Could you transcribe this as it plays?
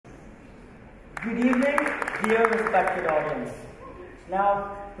Good evening, dear respected audience.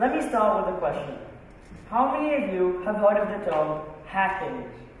 Now, let me start with a question. How many of you have heard of the term hacking?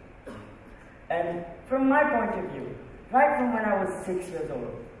 And from my point of view, right from when I was 6 years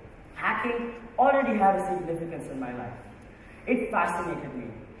old, hacking already had a significance in my life. It fascinated me.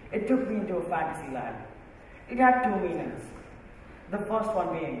 It took me into a fantasy land. It had two meanings. The first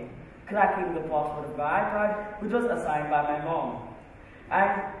one being cracking the password of my iPad, which was assigned by my mom.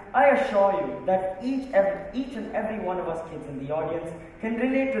 And I assure you that each and every one of us kids in the audience can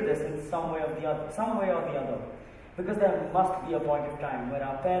relate to this in some way or the other. Because there must be a point of time where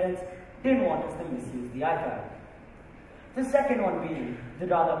our parents didn't want us to misuse the iPad. The second one being the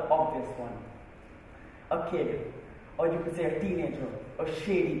rather obvious one. A kid, or you could say a teenager, a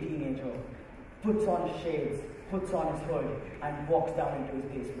shady teenager, puts on his shades, puts on his hood, and walks down into his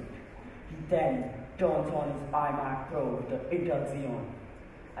basement. He then turns on his iMac Pro with the Intel Xeon.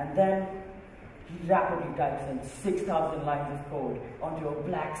 And then he rapidly types in 6,000 lines of code onto a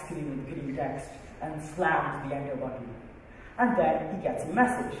black screen with green text and slams the enter button. And then he gets a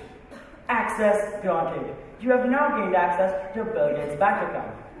message. Access granted. You have now gained access to Bill Gates' bank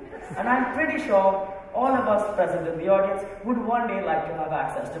account. And I'm pretty sure all of us present in the audience would one day like to have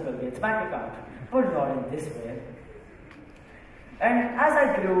access to Bill Gates' bank account, but not in this way. And as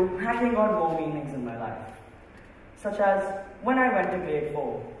I grew, hacking got more meanings in my life, such as when I went to grade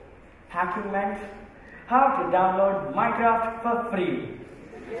 4. Hacking meant how to download Minecraft for free.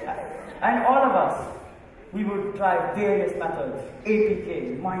 And all of us, we would try various methods,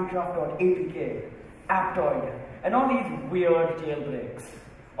 APK, Minecraft.apk, Aptoid, and all these weird jailbreaks.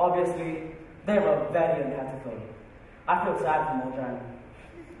 Obviously, they were very unethical. I feel sad for Mojang.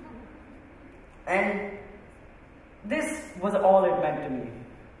 And this was all it meant to me.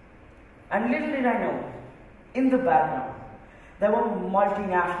 And little did I know, in the background, there were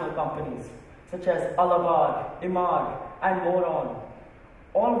multinational companies such as Allahabad, Imad, and more on.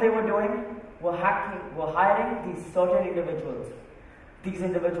 All they were doing were hiring these certain individuals. These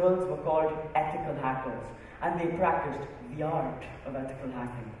individuals were called ethical hackers, and they practiced the art of ethical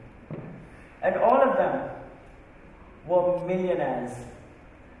hacking. And all of them were millionaires,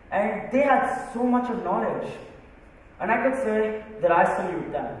 and they had so much of knowledge. And I could say that I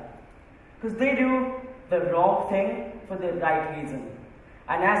salute them, because they do the wrong thing for the right reason.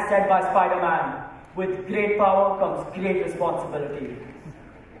 And as said by Spider-Man, with great power comes great responsibility.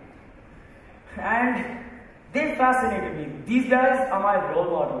 And they fascinated me. These guys are my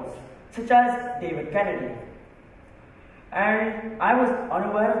role models, such as David Kennedy. And I was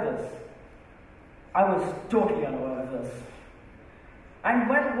unaware of this. I was totally unaware of this. And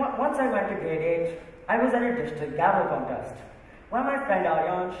once I went to grade 8, I was at a district gavel contest, where my friend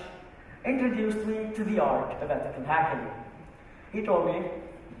Aryansh introduced me to the art of ethical hacking. He told me,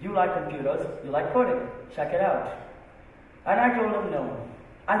 you like computers, you like coding, check it out. And I told him no.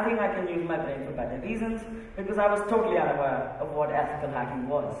 I think I can use my brain for better reasons, because I was totally unaware of what ethical hacking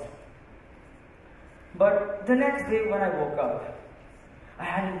was. But the next day when I woke up, I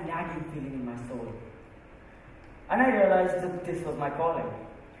had a nagging feeling in my soul. And I realized that this was my calling.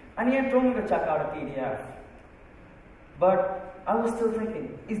 And he had told me to check out a PDF. But I was still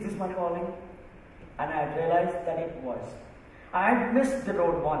thinking, is this my calling? And I realized that it was. I had missed the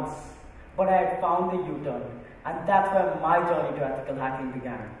road once, but I had found the U-turn. And that's where my journey to ethical hacking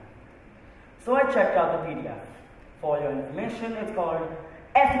began. So I checked out the PDF. For your information, it's called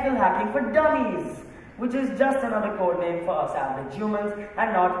Ethical Hacking for Dummies, which is just another code name for us average humans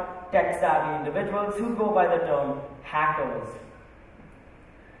and not tech-savvy individuals who go by the term hackers.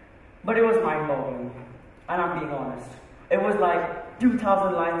 But it was mind-boggling, and I'm being honest. It was like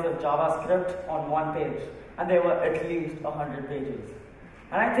 2,000 lines of JavaScript on one page, and there were at least 100 pages.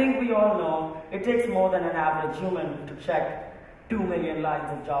 And I think we all know it takes more than an average human to check 2 million lines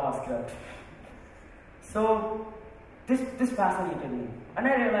of JavaScript. So this fascinated me, and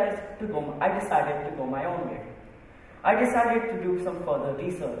I decided to go my own way. I decided to do some further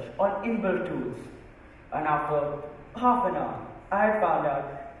research on inbuilt tools, and after half an hour, I had found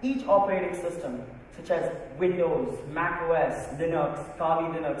out each operating system, such as Windows, Mac OS, Linux, Kali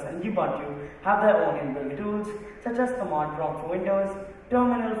Linux, and Ubuntu, have their own inbuilt tools, such as Command Prompt for Windows,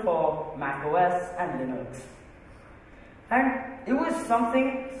 Terminal for Mac OS, and Linux. And it was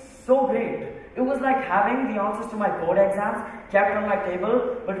something so great. It was like having the answers to my board exams kept on my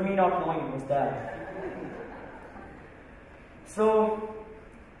table, but me not knowing it was there. So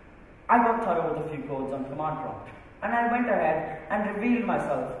I got thorough with a few codes on Command Prompt, and I went ahead and revealed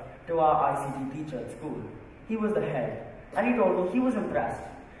myself to our ICT teacher at school. He was the head, and he told me he was impressed.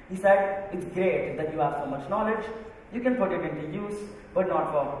 He said, it's great that you have so much knowledge, you can put it into use, but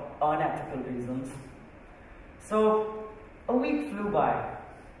not for unethical reasons. So a week flew by.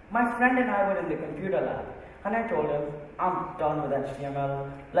 My friend and I were in the computer lab, and I told him, I'm done with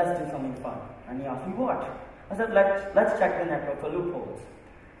HTML, let's do something fun. And he asked me what? I said, let's check the network for loopholes.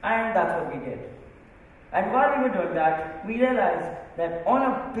 And that's what we did. And while we were doing that, we realized that on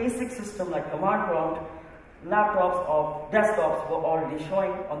a basic system like command prompt, laptops or desktops were already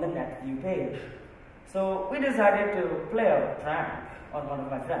showing on the net view page. So we decided to play a prank on one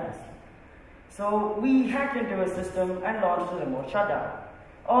of my friends. So we hacked into a system and launched a remote shutdown.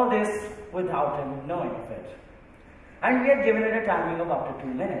 All this without him knowing of it. And we had given it a timing of up to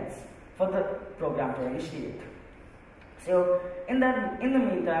 2 minutes for the program to initiate. So in the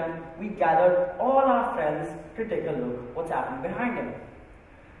meantime, we gathered all our friends to take a look what's happening behind him.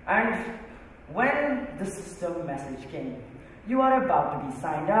 And when the system message came, you are about to be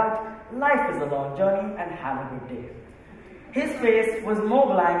signed out, life is a long journey, and have a good day. His face was more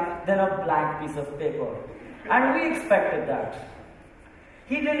blank than a blank piece of paper, and we expected that.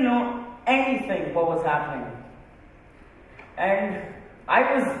 He didn't know anything what was happening. And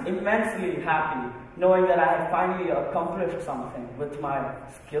I was immensely happy knowing that I had finally accomplished something with my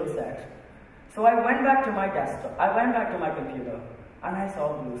skill set. So I went back to my desktop, I went back to my computer, and I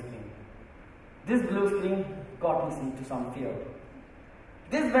saw a blue screen. This blue screen got me into some fear.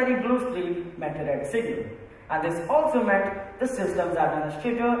 This very blue screen meant a red signal. And this also meant the systems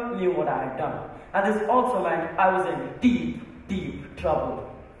administrator knew what I had done. And this also meant I was in deep, deep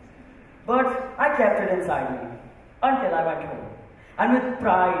trouble. But I kept it inside me until I went home. And with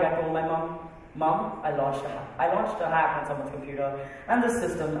pride, I told my Mom, I launched a hack on someone's computer, and the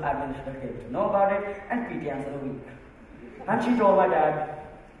system administrator came to know about it, and PTMs in a week. And she told my dad,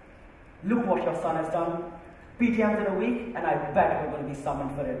 look what your son has done. PTMs in a week, and I bet we're going to be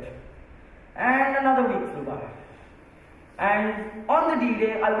summoned for it. And another week flew by. And on the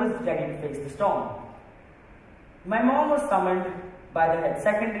D-Day, I was ready to face the storm. My mom was summoned by the head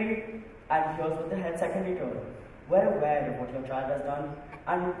secretary, and here's what the head secretary told her. We're aware of what your child has done,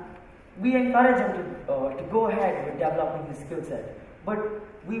 and we encourage him to go ahead with developing his skill set. But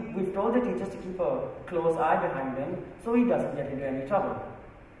we've told the teachers to keep a close eye behind him so he doesn't get into any trouble.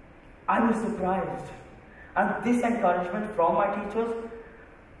 I was surprised, and this encouragement from my teachers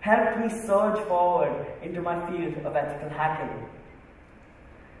helped me surge forward into my field of ethical hacking.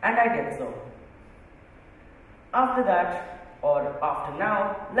 And I did so. After that, or after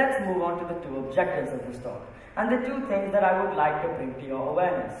now, let's move on to the 2 objectives of this talk, and the 2 things that I would like to bring to your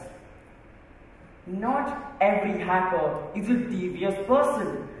awareness. Not every hacker is a devious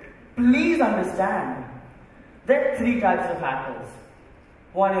person. Please understand. There are 3 types of hackers.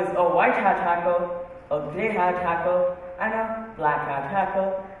 One is a white hat hacker, a grey hat hacker, and a black hat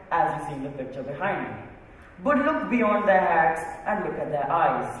hacker, as you see in the picture behind me. But look beyond their hats and look at their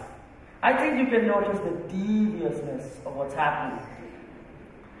eyes. I think you can notice the deviousness of what's happening.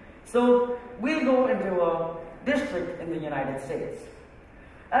 So we'll go into a district in the United States.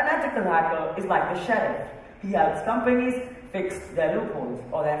 An ethical hacker is like the sheriff. He helps companies fix their loopholes,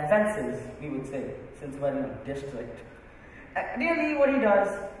 or their fences, we would say, since we're in a district. Really, what he does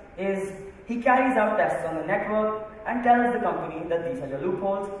is he carries out tests on the network and tells the company that these are the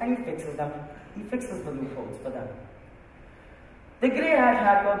loopholes, and he fixes them. He fixes the loopholes for them. The grey hat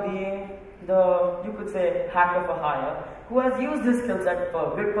hacker being the, you could say, hacker for hire, who has used his skill set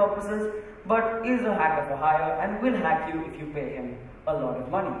for good purposes, but is a hacker for hire and will hack you if you pay him a lot of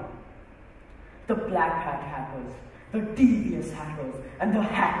money. The black hat hackers, the devious hackers, and the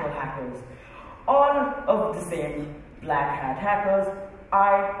hackers, all of the same black hat hackers,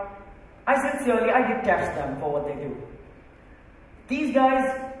 I detest them for what they do. These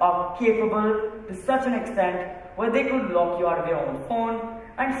guys are capable to such an extent where they could lock you out of your own phone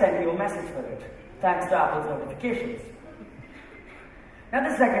and send you a message for it, thanks to Apple's notifications. Now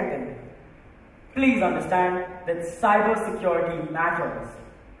the second thing, please understand that cybersecurity matters.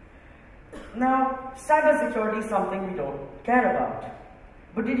 Now, cybersecurity is something we don't care about.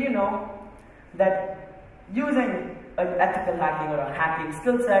 But did you know that using an ethical hacking or a hacking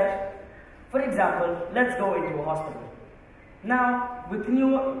skill set, for example, let's go into a hospital. Now, with new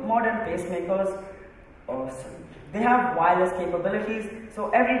modern pacemakers, they have wireless capabilities, so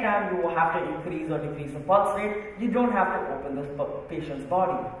every time you will have to increase or decrease the pulse rate, you don't have to open the patient's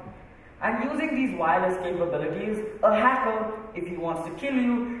body. And using these wireless capabilities, a hacker, if he wants to kill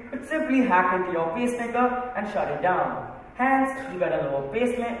you, would simply hack into your pacemaker and shut it down. Hence, you get a lower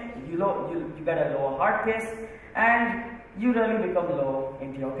pacemaker, you get a lower heart pace, and you really become low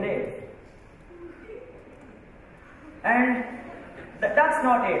into your grave. And that's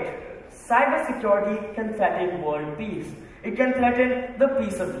not it. Cybersecurity can threaten world peace, It can threaten the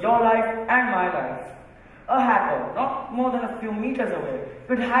peace of your life and my life. A hacker, not more than a few meters away,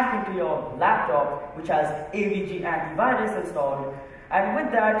 could hack into your laptop, which has AVG antivirus installed, and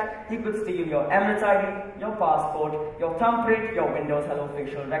with that, he could steal your Emirates ID, your passport, your thumbprint, your Windows Hello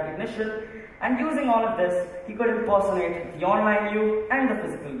facial recognition, and using all of this, he could impersonate the online you and the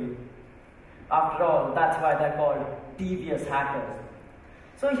physical you. After all, that's why they're called devious hackers.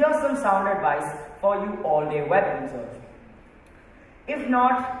 So here's some sound advice for you all-day web users. If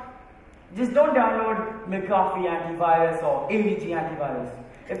not, just don't download McAfee antivirus or AVG antivirus.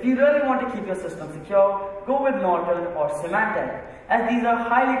 If you really want to keep your system secure, go with Norton or Symantec, as these are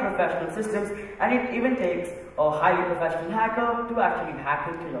highly professional systems and it even takes a highly professional hacker to actually hack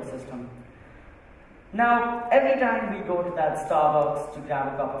into your system. Now, every time we go to that Starbucks to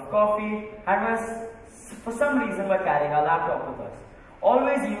grab a cup of coffee and for some reason we're carrying our laptop with us,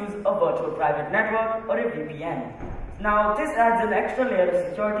 always use a virtual private network or a VPN. Now, this adds an extra layer of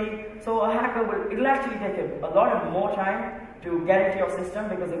security, so a hacker it'll actually take a lot more time to get into your system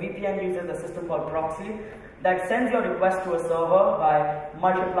because a VPN uses a system called proxy that sends your request to a server by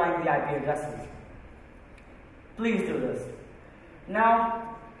multiplying the IP addresses. Please do this.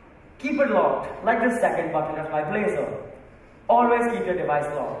 Now, keep it locked, like the second button of my Blazer. Always keep your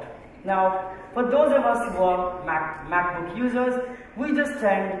device locked. Now, for those of us who are MacBook users, we just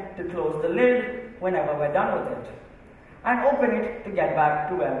tend to close the lid whenever we're done with it and open it to get back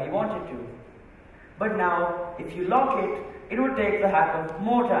to where we wanted to. But now, if you lock it, it would take the hacker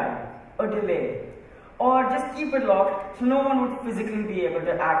more time, a delay. Or just keep it locked so no one would physically be able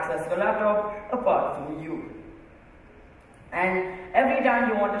to access your laptop apart from you. And every time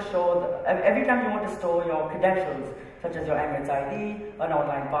you want to store your credentials, such as your Emirates ID, an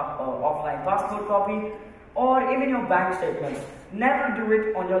offline passport copy, or even your bank statements, never do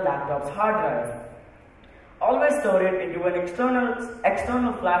it on your laptop's hard drive. Always store it into an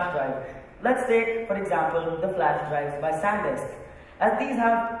external flash drive. Let's take, for example, the flash drives by SanDisk, as these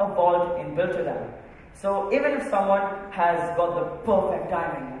have a vault inbuilt to them. So even if someone has got the perfect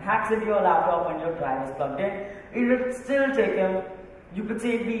timing and hacks into your laptop when your drive is plugged in, it will still take him, you could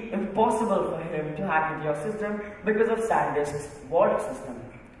say it'd be impossible for him to hack into your system because of SanDisk's vault system.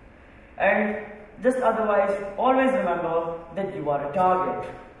 And just otherwise, always remember that you are a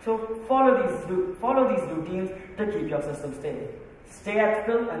target. So follow these routines to keep your system safe. Stay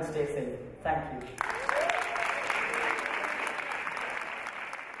ethical and stay safe. Thank you.